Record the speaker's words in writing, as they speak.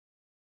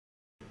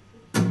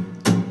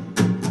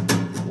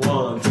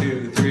1,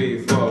 2,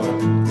 3, 4.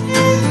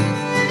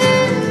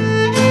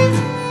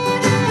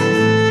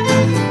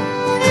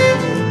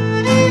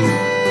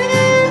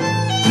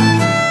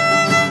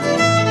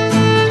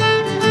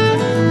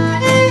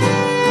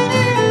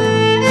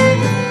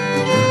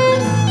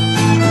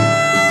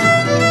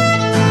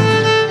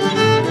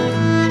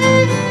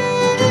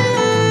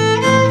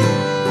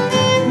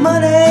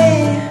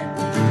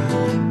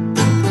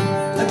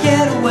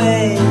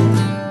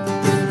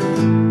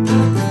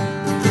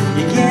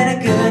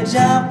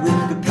 Job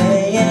with good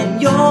pay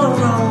and you're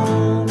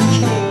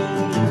okay.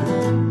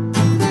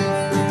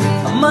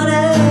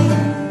 Money,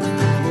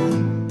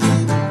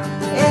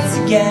 it's a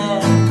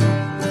gas.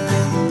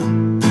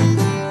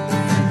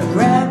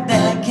 Grab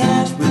that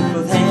cash with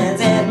both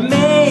hands and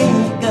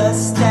make a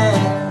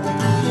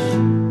stash.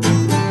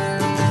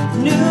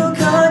 New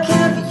car,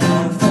 cafe,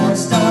 your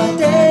 4-star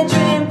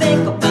daydream.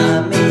 Think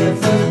about me a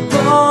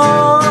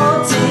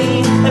football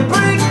team and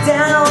break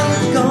down.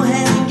 Go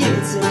ahead and give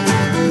it to me.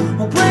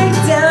 Well, break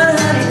down,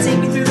 honey, take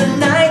me through the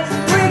night.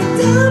 Break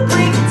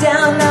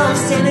down, now I'm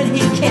standing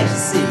here, can't you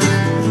see?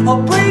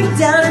 Oh, break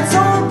down, it's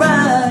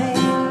alright.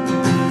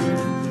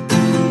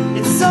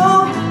 It's so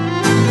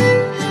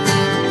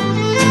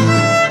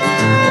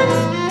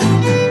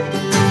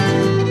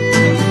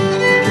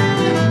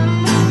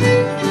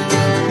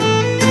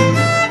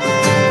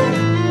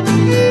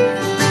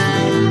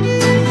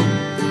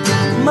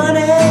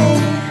money,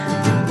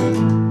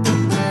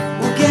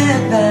 we'll get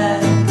back.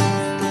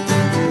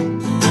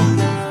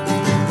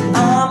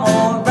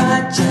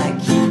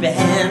 Keep your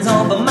hands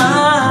off of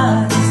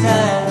my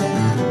stash.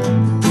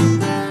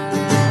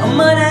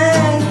 Money,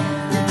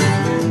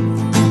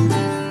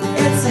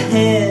 it's a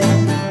hit.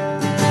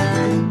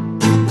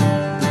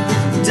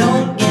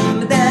 Don't give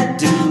me that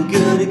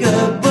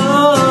do-good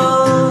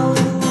bull.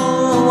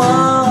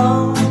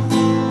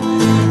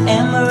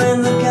 Amber is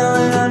the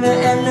color of your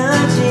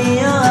energy.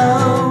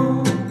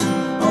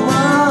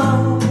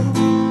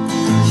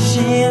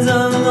 Shades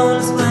of gold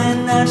display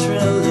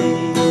naturally.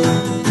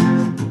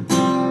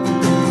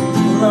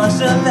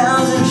 Launched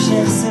 1,000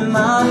 ships in my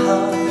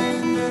heart,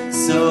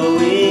 so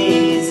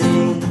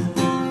easy.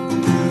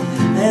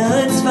 Well,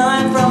 it's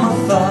fine from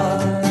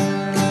afar,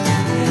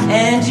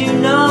 and you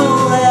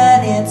know that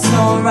it's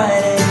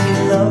alright if you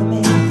love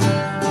me.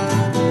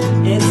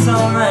 It's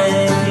alright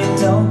if you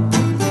don't.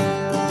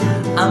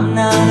 I'm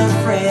not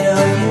afraid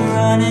of you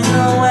running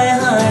away,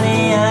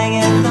 honey. I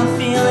get the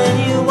feeling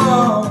you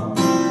won't.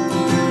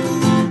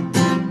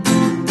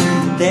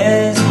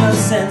 There's no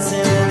sense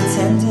in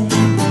pretending.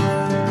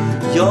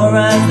 Your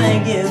eyes, they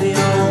give you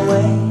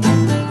away.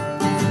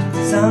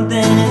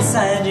 Something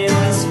inside you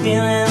is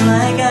feeling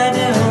like I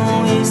do.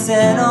 We've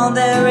said all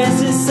there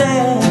is to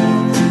say.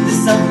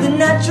 There's something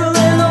natural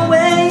in the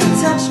way you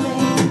touch me.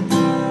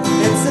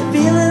 It's a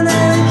feeling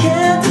that I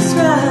can't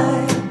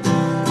describe.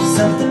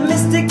 Something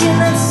mystic in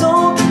that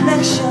soul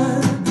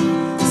connection.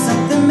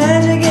 Something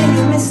magic in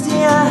your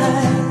misty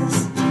eyes.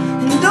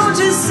 And don't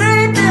just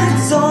say that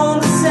it's all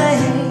the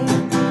same.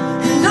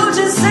 And don't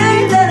just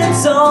say that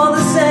it's all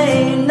the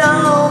same.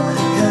 No,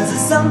 'cause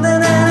it's something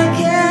that I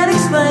can't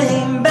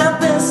explain about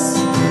this.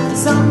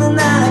 It's something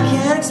that I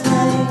can't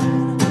explain.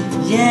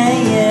 Yeah,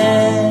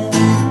 yeah.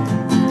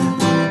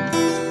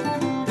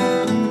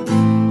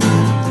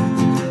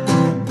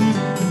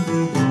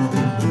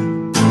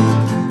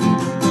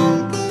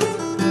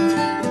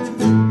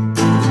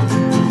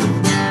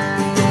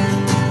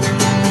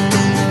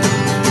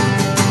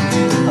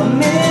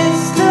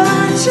 Mr.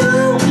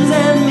 Jones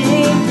and me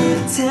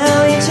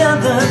tell each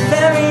other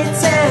fairy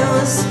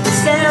tales.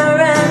 Stare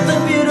at the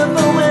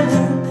beautiful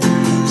women.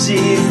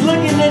 She's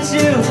looking at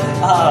you.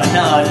 Oh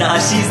no,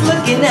 she's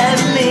looking at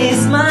me,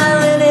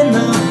 smiling in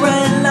the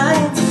bright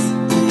lights,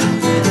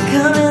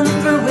 coming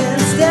through in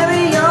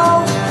stereo.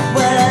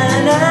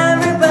 When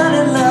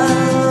everybody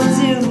loves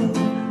you,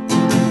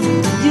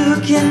 you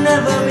can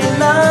never be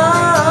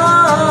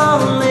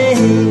lonely.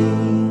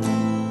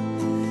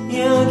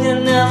 You can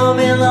never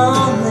be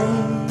lonely.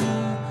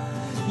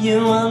 You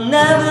will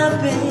never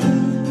be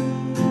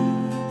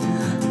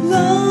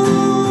lonely.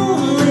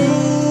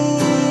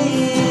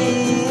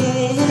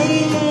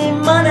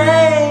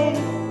 Money,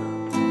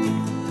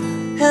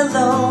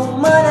 hello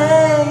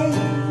money,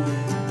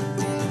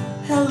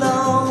 hello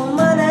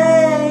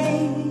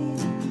money.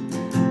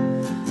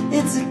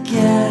 It's a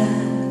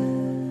gas.